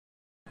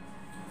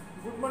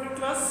Good morning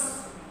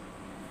class.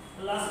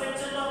 Last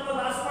lecture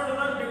last part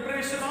was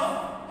depression of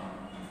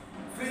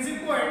freezing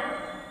point.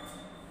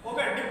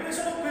 Okay,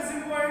 depression of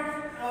freezing point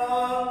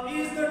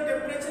is the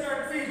temperature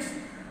at which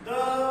the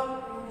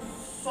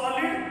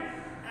solid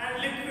and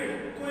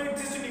liquid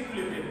coexist in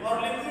equilibrium, or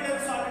liquid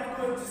and solid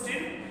coexist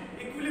in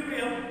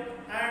equilibrium,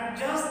 and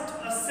just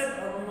a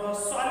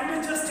solid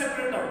is just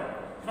separated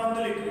out from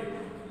the liquid.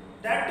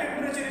 That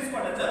temperature is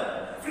called as the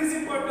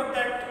freezing point of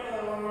that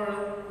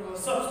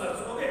substance.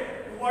 Okay,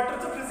 water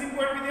is the freezing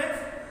point with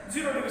a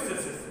 0 degree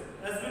Celsius.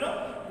 As we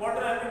know,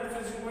 water having the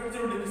freezing point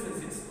 0 degree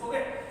Celsius.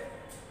 Okay.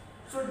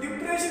 So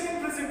depression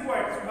in freezing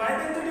point. So why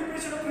there is a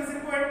depression of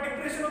freezing point?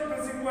 Depression of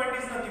freezing point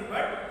is nothing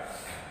but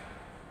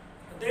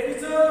there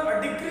is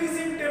a decrease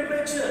in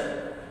temperature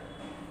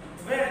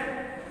when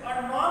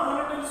a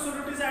non-volatile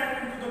solute is added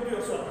into the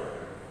pure solid.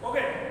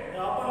 Okay.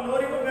 आपण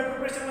lowering of vapor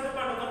pressure मध्ये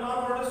पाहतो तर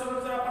non-volatile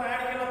solute जर आपण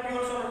add केला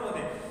pure solid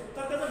मध्ये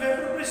तर त्याचा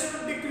vapor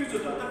pressure डिक्रीज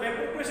होतो. आता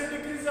vapor pressure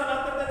डिक्रीज झाला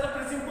तर त्याचा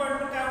freezing point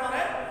पण काय होणार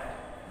आहे?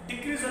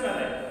 डिक्रीज होणार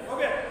आहे.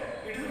 Okay.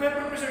 It is a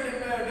vapor pressure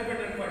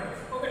dependent point.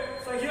 Okay.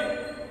 So here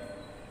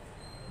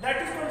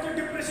that is called the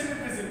depression in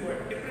freezing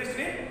point. Depression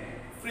in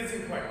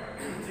freezing point.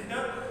 जिथे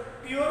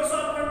pure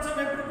solvent चा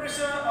vapor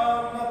pressure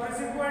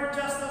freezing point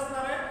जास्त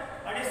असणार आहे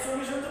आणि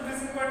solution चा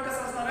freezing point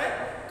कसा असणार आहे?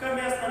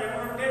 कमी असणार आहे.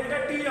 म्हणून delta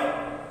T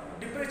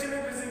depression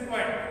in freezing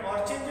point or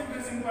change in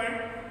freezing point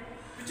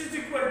which is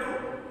equal to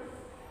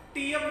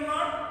Tf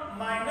naught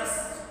minus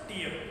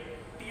Tf.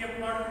 Tf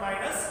naught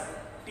minus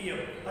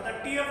Tf. आता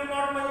Tf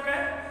naught म्हणजे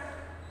काय?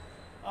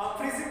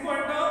 Freezing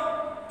point of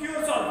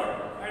pure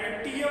solvent आणि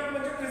Tf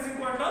म्हणजे freezing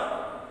point of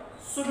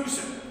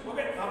solution.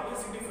 Okay, हा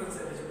basic difference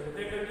आहे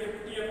त्याच्यामध्ये.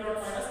 Tf naught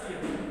minus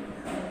Tf.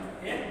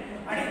 हे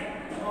आणि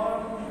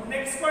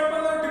next point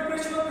मला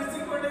depression of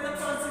freezing point is the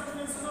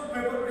consequences of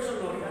vapor pressure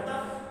lowering. आता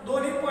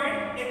दोन्ही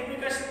पॉइंट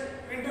एकमेकाशी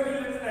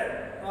इंटररिलेटेड आहेत,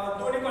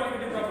 दोन्ही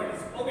क्वालिटेटिव्ह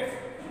प्रॉपर्टीज. ओके,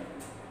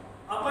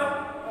 आपण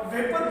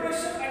vapour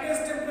pressure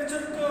against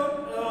temperature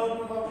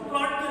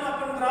plot केला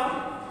आपण ग्राफ.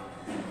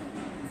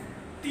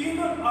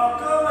 तीन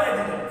कर्व आहेत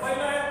तिथे.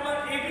 पहिला आहे आपला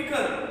AB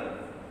curve,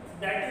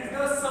 that is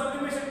the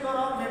sublimation curve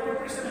of vapour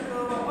pressure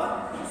curve of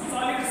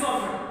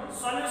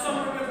solid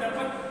solvent मध्ये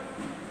आपण.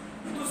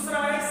 दुसरा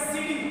आहे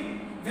CD,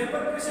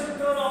 vapour pressure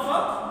curve of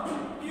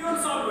pure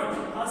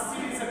solvent, हा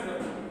सीडी चा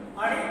कर्व.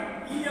 आणि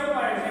EF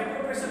आहे,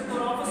 vapour pressure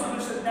curve of a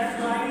solution that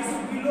lies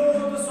below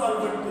the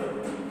solvent curve.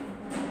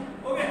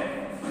 Okay,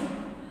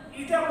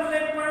 इथे आपल्याला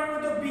एक पॉइंट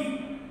मिळतो बी,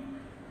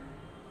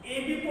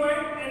 AB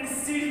पॉइंट आणि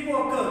CD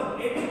कर्व.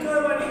 AB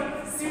कर्व आणि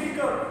CD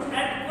curve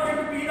at point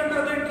B ला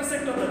काय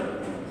इंटरसेक्ट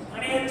होतात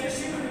आणि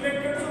याच्याशी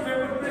रिलेटेड जो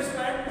वेपर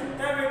प्रेशर आहे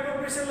त्या वेपर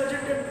प्रेशरला जे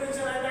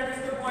टेम्परेचर आहे that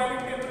is the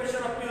boiling temperature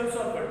of pure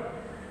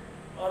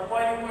solvent और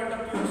boiling point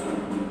of pure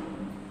solvent.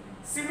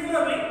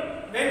 Similarly,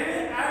 when we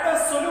add a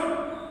solute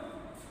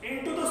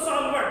into the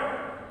solvent,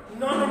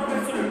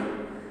 non-volatile solute,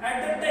 at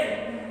that time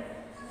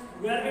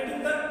we are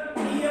getting the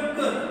EF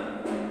curve,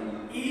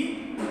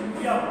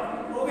 EF.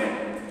 Okay,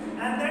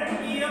 and that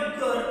EF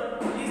curve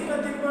is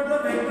nothing but the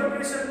vapor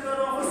pressure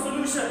curve of a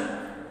solution.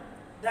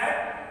 That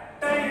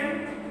time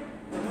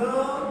the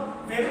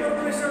vapor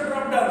pressure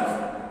drop down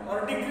or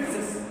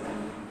decreases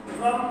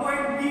from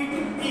point B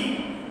to E.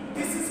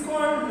 This is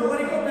called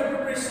lowering of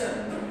vapor pressure,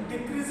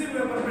 decreasing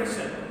vapor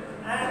pressure.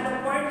 And the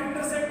point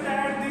intersect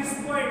at this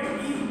point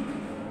E.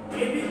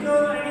 AB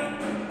curve and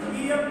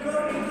EF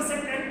curve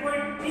intersect at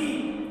point E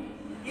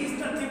is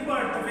nothing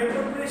but the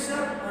vapor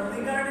pressure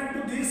regarding to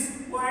this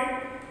point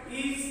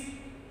is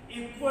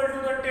equal to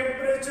the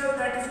temperature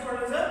that is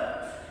called as a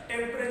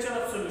temperature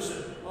of solution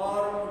or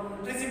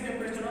freezing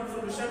temperature of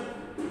solution.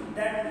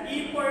 That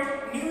E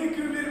point new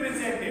equilibrium is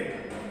maintained.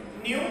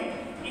 New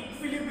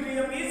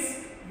equilibrium is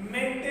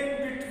maintained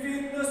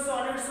between the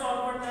solid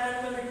solvent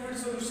and the liquid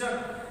solution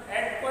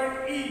at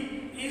point E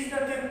is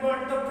nothing but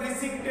the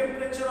freezing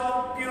temperature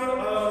of pure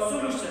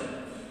solution.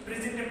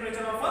 Freezing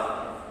temperature of a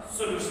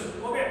solution.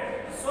 Okay,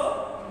 so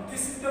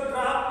this is the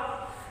graph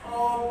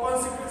of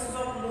consequences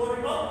of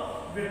lowering of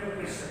vapor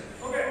pressure.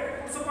 Okay,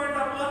 so point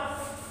आपला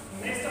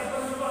next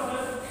आपण जो पाहतो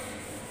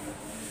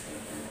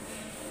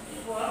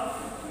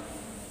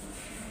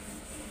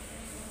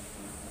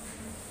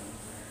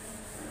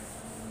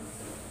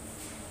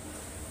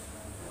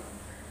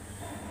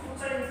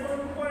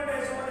important point आहे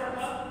याच्यामध्ये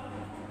आपला,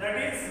 that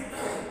is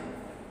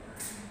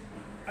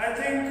I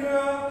think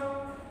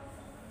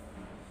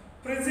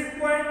freezing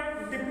point,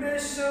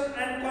 depression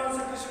and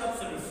concentration of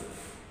solution.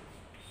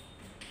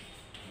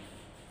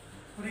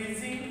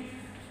 Freezing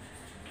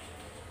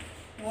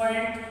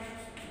point,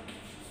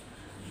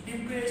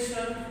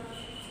 depression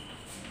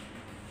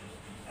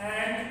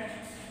and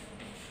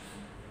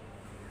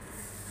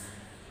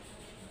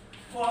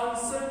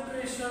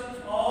concentration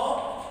of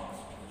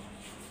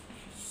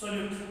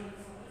solute.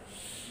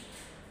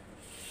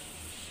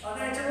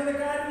 आता याच्यामध्ये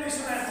काय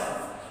रिलेशन आहे आपण?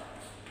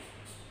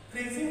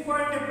 फ्रीजिंग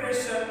पॉइंट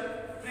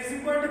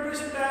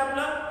डिप्रेशन काय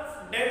आपला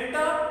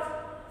delta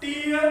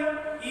Tf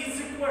is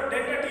equal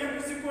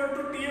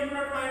to Tf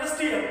naught minus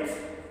Tf.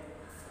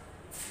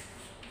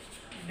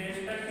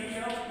 Delta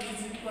Tf is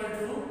equal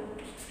to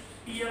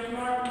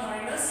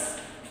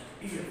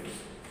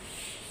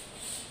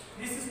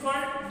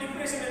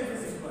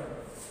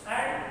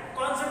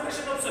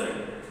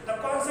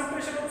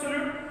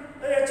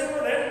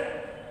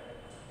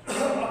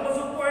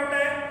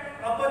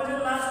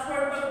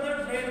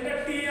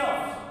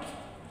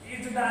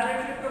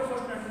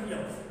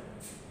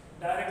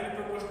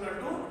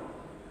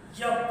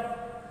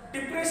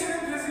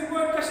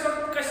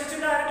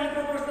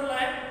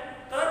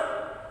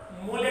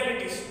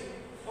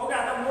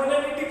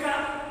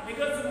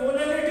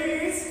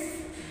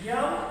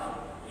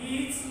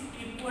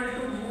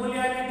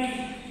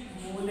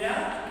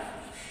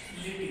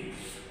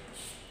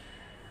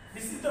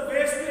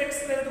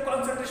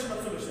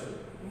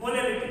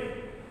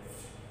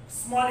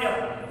small m.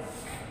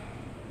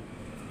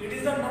 It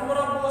is the number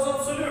of moles of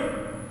solute.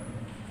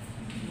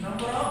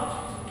 Number of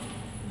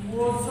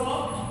moles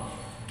of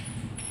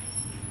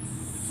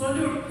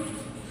solute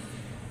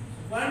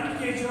 1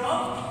 kg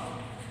of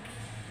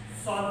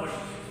solvent.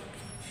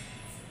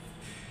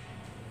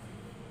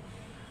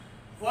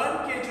 1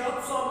 kg of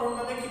solvent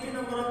मध्ये किती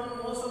number of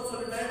moles of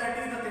solute आहे? That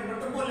is nothing but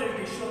the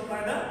molarity shown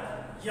by the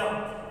m.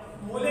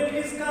 Molarity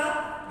is का?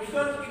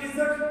 Because it is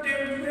the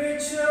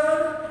temperature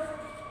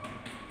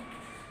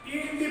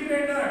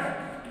independent.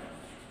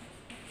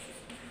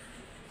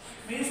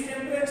 Means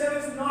temperature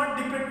is not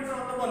dependent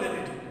on the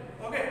molarity.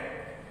 Okay.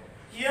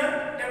 Here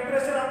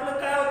temperature आपलं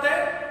काय होतंय?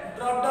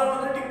 Drop down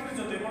होते, decrease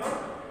होते म्हणून,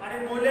 आणि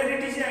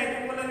molarity जी आहे ती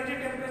मोलॅरिटी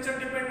टेम्परेचर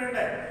डिपेंडंट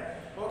आहे.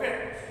 Okay.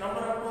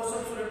 Number of moles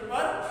of solute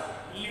पर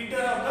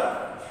liter of the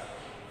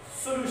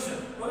solution.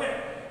 Okay.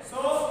 So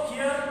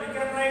here we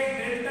can write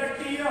delta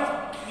TF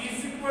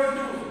is equal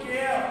to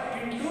KF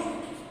into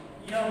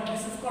M.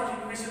 This is called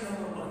equation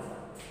number 1.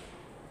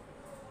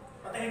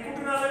 आता हे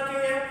कुठून आलं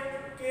KF?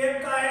 KF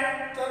काय आहे?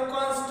 तर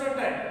constant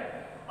आहे.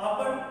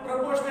 आपण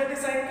proportionality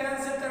sign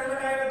cancel करायला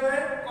काय घेतोय?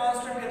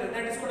 कॉन्स्टंट घेतोय.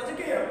 That is called as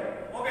KF.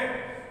 Okay.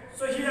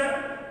 So here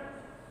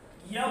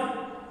M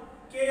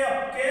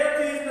KF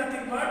is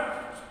nothing but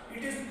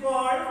it is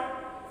called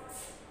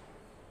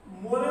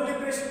molar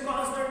liberation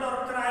constant or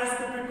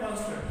cryoscopic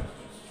constant.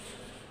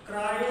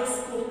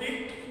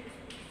 Cryoscopic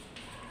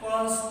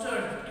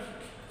constant.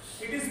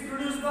 It is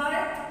produced by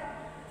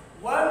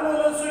 1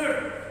 mole of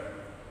solute.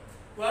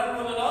 1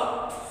 mole of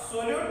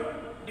solute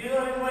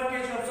dissolved in 1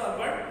 kg of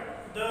solvent.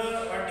 The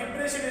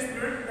depression is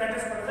produced, that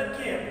is called the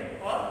KF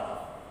or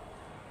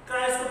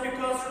cryoscopic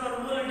constant or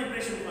molar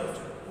depression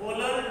constant.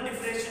 Molar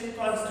depression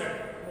constant.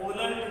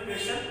 Molar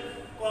depression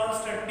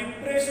constant.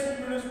 Depression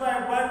produced by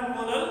 1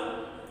 mole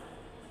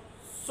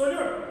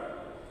solute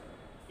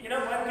in a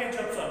 1 kg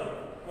of solvent.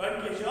 1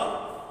 kg of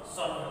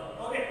solvent.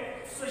 Okay.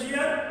 So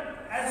here,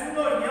 as you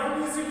know,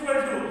 M is equal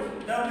to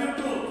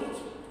W2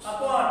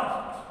 upon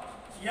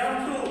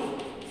M2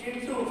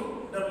 into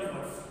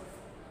W1.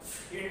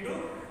 Into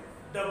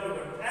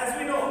W1. As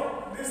we know,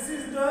 this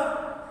is the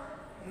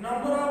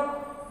number of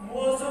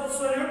moles of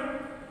solute,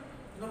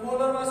 the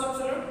molar mass of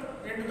solute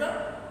into the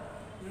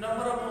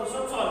number of moles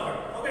of solvent.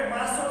 Okay,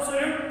 mass of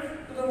solute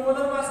to the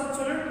molar mass of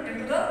solute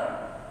into the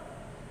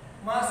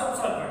mass of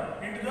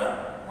solvent, into the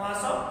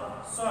mass of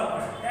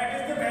solvent. That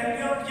is the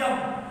value of M.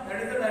 That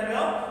is the value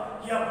of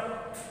M.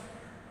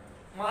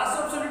 Mass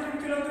of solute in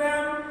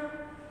kilogram,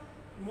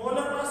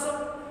 molar mass of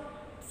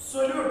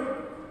solute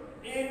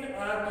in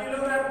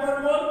kilogram per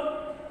mole.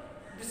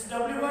 This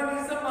W1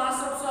 is the mass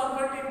of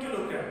solvent in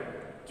kilogram.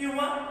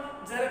 किंवा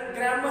जर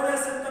gram मध्ये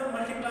असेल तर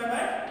multiply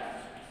by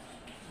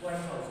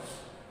 1000.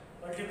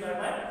 Multiply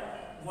by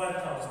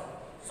 1000.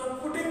 So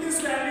putting this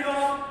value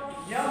of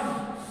M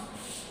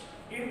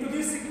into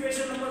this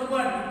equation number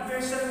 1,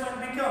 equation 1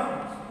 become,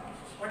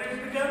 what it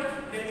become?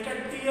 Delta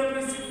TF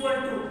is equal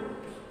to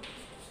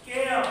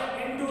KF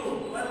into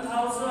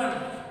 1000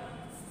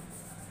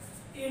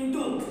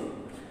 into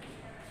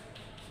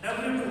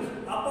W2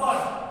 upon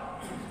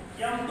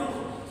M2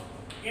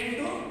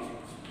 into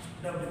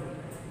W.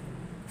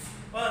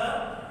 Well,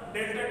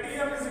 delta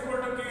TF is equal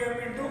to KF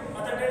into,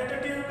 आता delta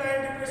TF का है?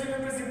 Depression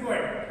and freezing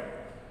point.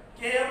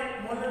 KF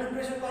molar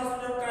depression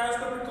constant और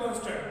cryoscopic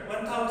constant.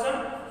 1000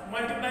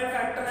 multiply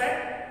factor है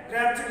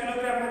gram से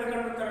kilogram मध्ये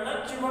convert करायला,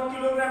 किंवा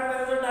kilogram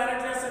मध्ये जर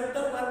डायरेक्टली असेल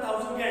तर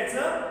 1000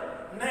 घ्यायचं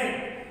नाही.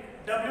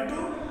 W2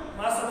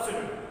 mass of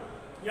solute,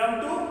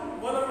 M2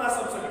 molar mass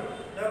of solute,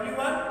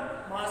 W1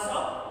 mass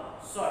of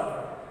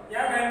solvent.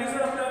 या व्हॅल्यू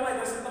जर आपल्याला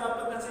माहित असेल तर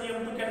आपण त्याचा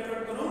M2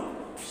 कॅल्क्युलेट करू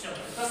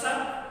शकतो. कसा?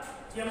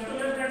 M2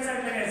 लेफ्ट हँड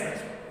साइडला घ्यायचा.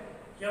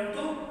 M2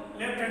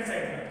 लेफ्ट हँड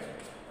साइडला,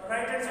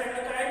 राइट हँड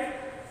साइडला काय?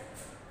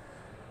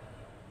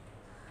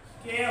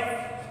 KF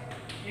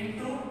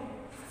into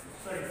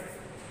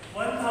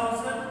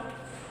 1000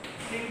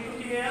 into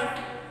KF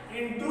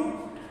into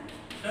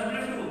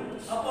W2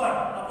 upon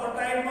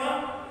काय मग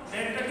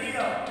delta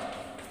TF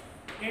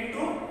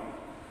into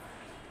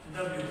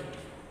W.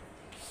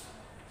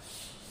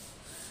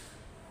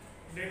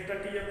 Delta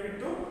TF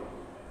into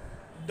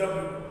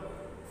W.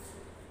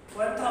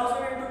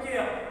 1000 into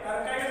KF.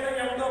 कारण काय घेतलं?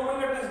 M2 आपण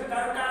लेफ्ट हँड,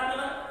 कारण काय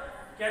आपल्याला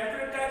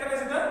कॅल्क्युलेट काय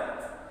करायचं तर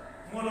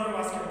मोलर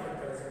मास कॅल्क्युलेट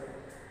करायचं.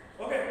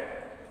 Okay.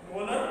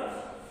 Molar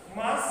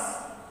mass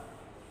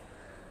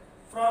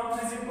from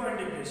freezing point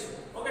depression.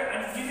 Okay,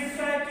 and unit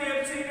काय KF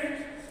चे unit?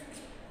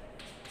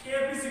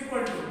 KF is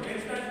equal to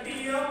delta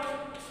TF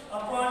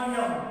upon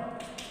M.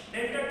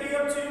 Delta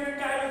TF चे unit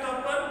काय लिहितो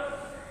आपण?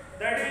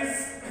 That is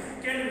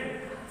Kelvin.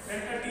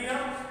 Delta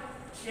TF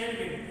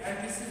Kelvin, and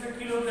this is a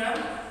kilogram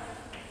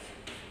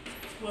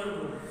per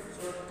mole.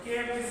 So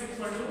KF is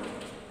equal to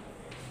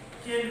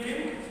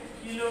Kelvin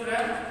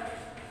kilogram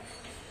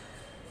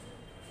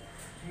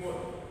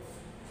mole.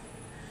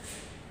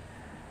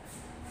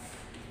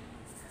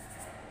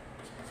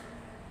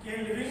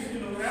 Kelvin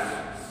kilogram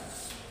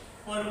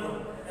per mole,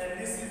 and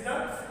this is the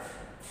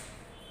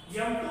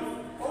M2.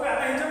 Okay,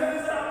 आता ह्याच्यामध्ये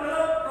जर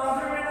आपल्याला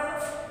problem आहे ना,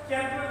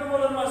 calculate the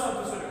molar mass of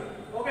the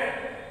solute. Okay,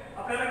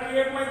 आपल्याला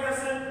TF माहिती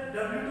असेल,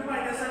 W2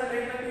 माहिती असेल,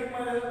 डेल्टा TF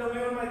माहिती असेल,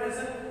 W1 माहिती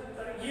असेल,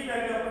 तर ही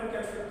व्हॅल्यू आपण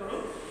कॅल्क्युलेट करू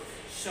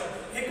शकतो.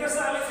 हे कसं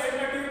आलं,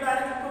 delta TF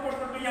direct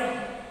proportional to m.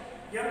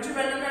 m ची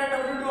व्हॅल्यू काय,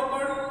 W2 आपण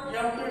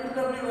m2 *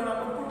 W1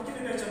 आपण पुट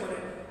केली त्याच्यामध्ये.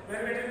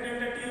 Where getting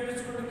delta TF is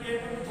equal to k *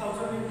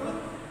 1000 *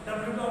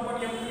 W2 आपण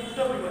m2 *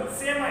 W1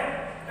 सेम आहे.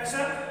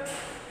 कशात,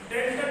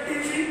 डेल्टा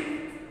TB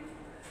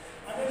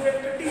आणि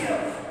डेल्टा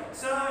TF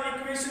चा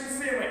इक्वेशन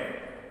सेम आहे.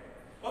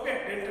 ओके,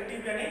 डेल्टा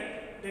TB आणि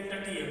delta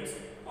TF.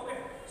 Okay,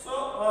 so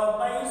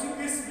by using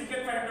this we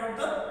can find out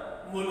the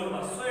molar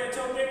mass. सो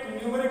याच्यावर एक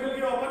numerical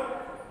घेऊ आपण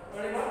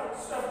आणि मग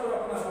स्टार्ट करू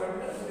आपण आपण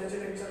त्याचे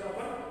लेक्चर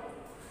आपण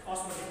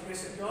ऑस्मोटिक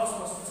प्रेशर किंवा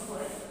ऑस्मोसिस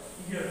पॉइंट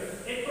हियर.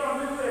 एक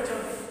प्रॉब्लेम आहे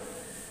याच्यावर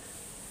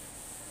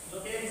जो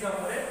की एक्झाम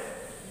मध्ये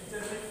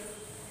विचारते.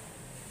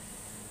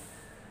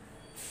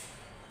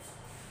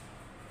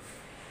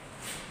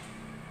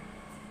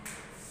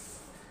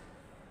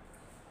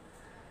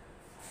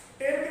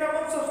 Ten gram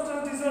of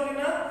substance dissolved in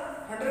a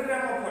 100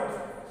 gram of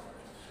water.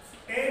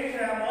 10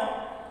 gram of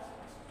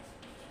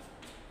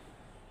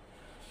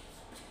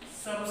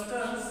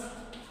substance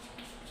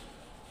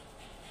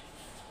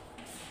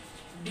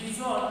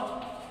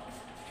dissolved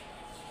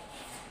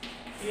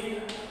in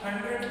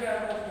 100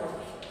 gram of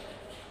water.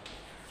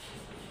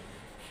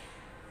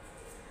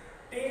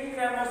 10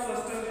 gram of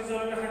substance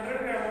dissolved in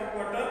 100 gram of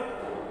water.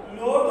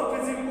 Lower the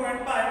freezing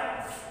point by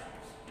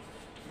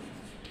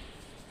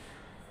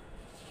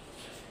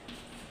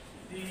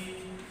the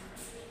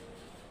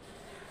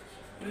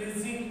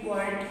freezing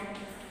point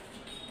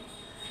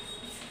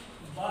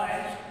by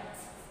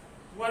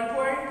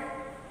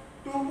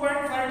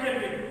 2.5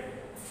 Kelvin.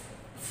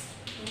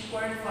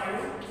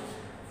 2.5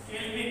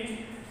 Kelvin.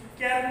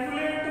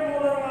 Calculate the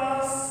molar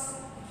mass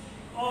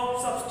of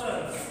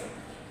substance.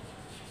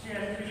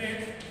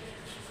 Calculate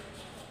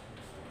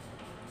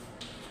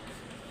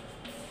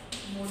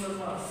molar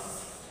mass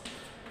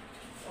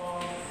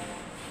of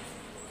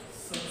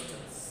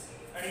substance.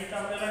 आणि इथं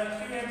आपल्याला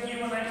Kf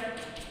given आहे.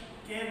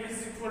 Kf is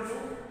equal to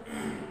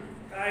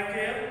काय,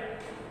 Kf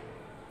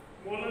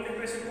molar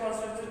depression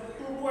constant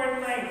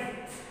 2.9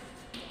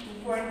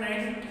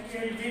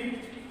 kelvin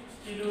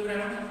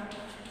kilogram.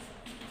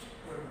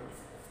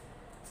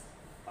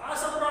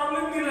 असा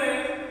problem दिलाय.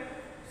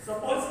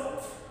 Suppose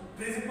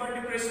freezing point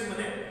depression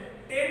मध्ये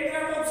 10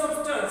 gram of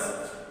substance,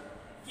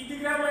 किती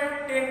gram आहे,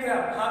 10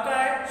 ग्रॅम. हा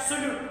काय,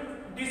 solute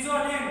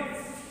dissolved in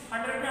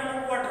 100 gram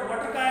of water.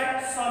 Water काय,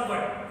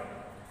 solvent.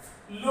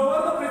 Lower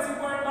the freezing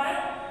point by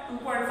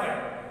 2.5.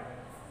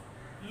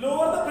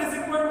 Lower the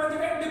freezing point म्हणजे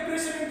काय,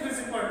 depression in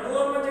freezing point.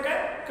 Lower म्हणजे काय,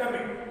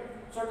 कमी.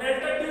 सो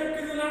डेल्टा TF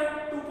किती दिला,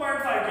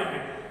 2.5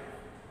 kelvin.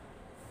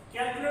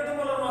 Calculate the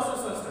molar mass of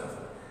substance.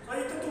 सो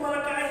इथे तुम्हाला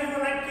काय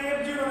गिवन आहे, Kf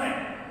गिवन आहे,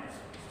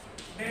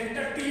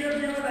 डेल्टा TF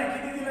गिवन आहे,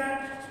 किती दिला,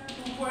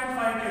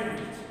 2.5 केल्विन.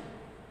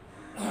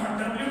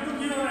 W2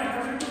 गिवन आहे,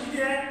 W2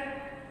 किती आहे,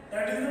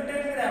 that is the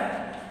 10 gram.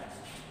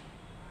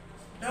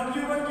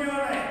 W1 given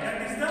आहे, दॅट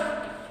इज द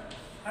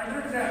 100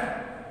 ग्रॅम.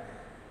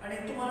 आणि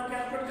तुम्हाला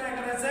कॅल्क्युलेट काय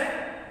करायचं आहे,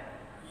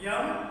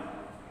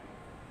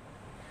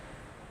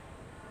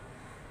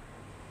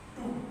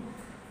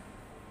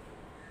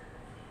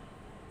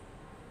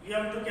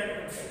 M2 कॅल्क्युलेट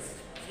करायचं.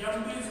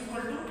 M2 is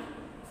equal to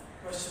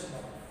question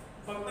mark.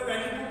 फक्त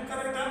व्हॅल्यू पुट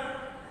करायचा.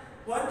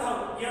 1000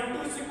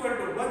 M2 is equal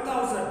to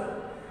 1000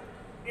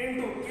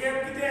 into Kf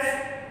किती आहे,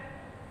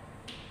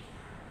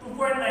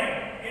 2.9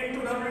 into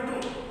W2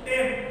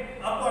 10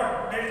 upon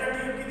delta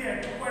TF किती आहे,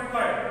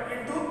 2.5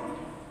 इनटू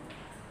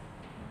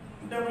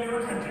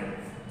W1 100.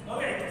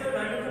 ओके, इथे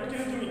व्हॅल्यू पुट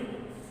केली तुम्ही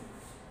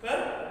तर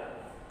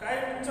काय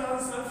तुमचा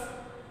आन्सर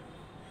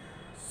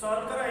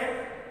सॉल्व करा.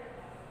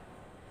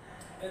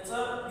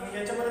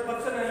 याच्यामध्ये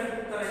फक्त व्हॅल्यू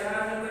पुट करा. या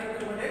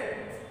न्यूमेरिकलमध्ये,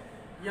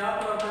 या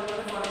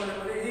प्रॉब्लेममध्ये,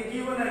 फॉर्म्युल्यामध्ये हे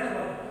गिवन आहे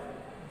तुम्हाला.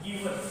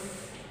 गिवन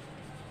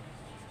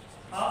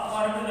हा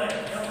फॉर्म्युला आहे.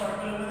 या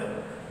फॉर्म्युल्यामध्ये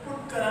पुट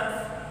करा.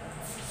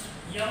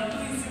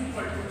 M2 इज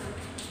इक्वल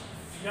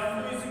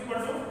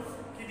टू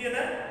किती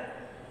येतं,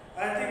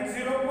 आय थिंक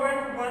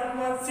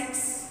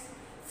 0.116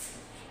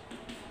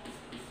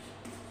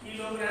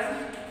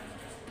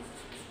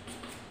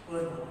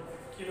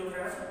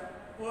 किलोग्राम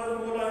पर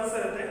मोल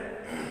आंसर येते.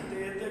 ते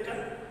येते का,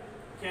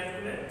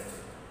 कॅल्क्युलेट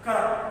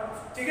करा.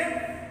 ठीक आहे.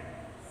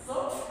 सो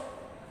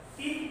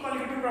 3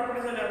 क्वालिटेटिव्ह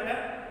प्रॉपर्टी झाल्या आपल्या.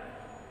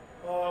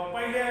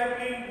 पहिले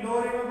आपली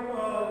lowering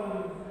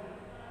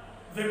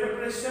vapour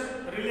pressure,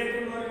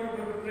 relative lowering of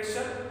vapour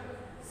pressure.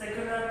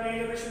 Second आहे आपली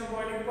elevation of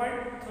boiling point.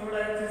 Third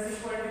आहे फ्रीजिंग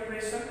पॉइंट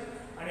डिप्रेशन.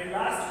 आणि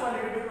लास्ट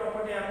क्वालिटेटिव्ह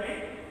प्रॉपर्टी आपली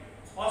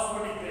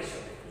ऑस्मोटिक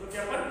प्रेशर, जो की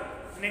आपण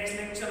नेक्स्ट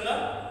लेक्चरला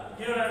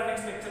घेऊया.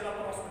 नेक्स्ट लेक्चरला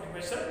आपण ऑस्मोटिक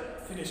प्रेशर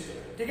फिनिश करू.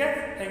 ठीक आहे.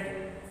 थँक्यू.